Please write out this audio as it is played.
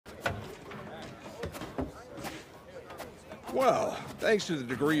Well, thanks to the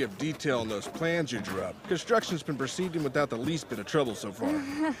degree of detail in those plans you drew up, construction's been proceeding without the least bit of trouble so far.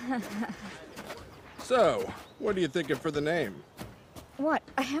 So, what are you thinking for the name? What,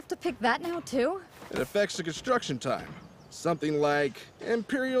 I have to pick that now too? It affects the construction time. Something like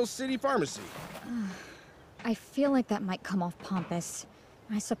Imperial City Pharmacy. I feel like that might come off pompous.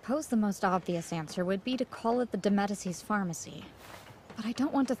 I suppose the most obvious answer would be to call it the de Medicis Pharmacy. But I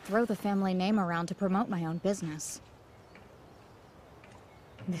don't want to throw the family name around to promote my own business.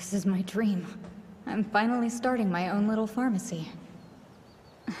 This is my dream. I'm finally starting my own little pharmacy.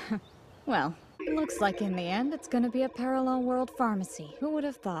 Well, looks like in the end it's gonna be a parallel world pharmacy. Who would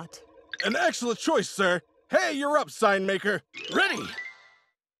have thought? An excellent choice, sir. Hey, you're up, sign maker. Ready!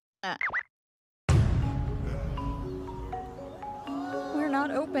 We're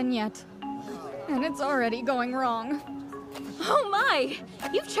not open yet. And it's already going wrong. Oh my!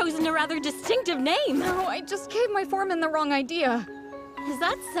 You've chosen a rather distinctive name! No, I just gave my foreman the wrong idea. Is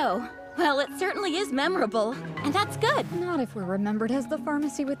that so? Well, it certainly is memorable, and that's good. Not if we're remembered as the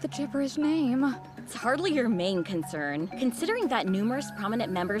pharmacy with the gibberish name. It's hardly your main concern, considering that numerous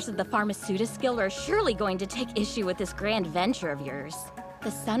prominent members of the Pharmaceutics Guild are surely going to take issue with this grand venture of yours. The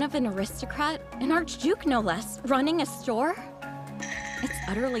son of an aristocrat, an archduke no less, running a store? It's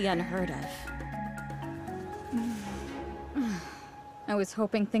utterly unheard of. I was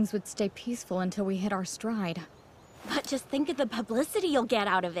hoping things would stay peaceful until we hit our stride. But just think of the publicity you'll get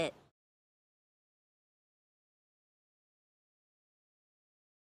out of it.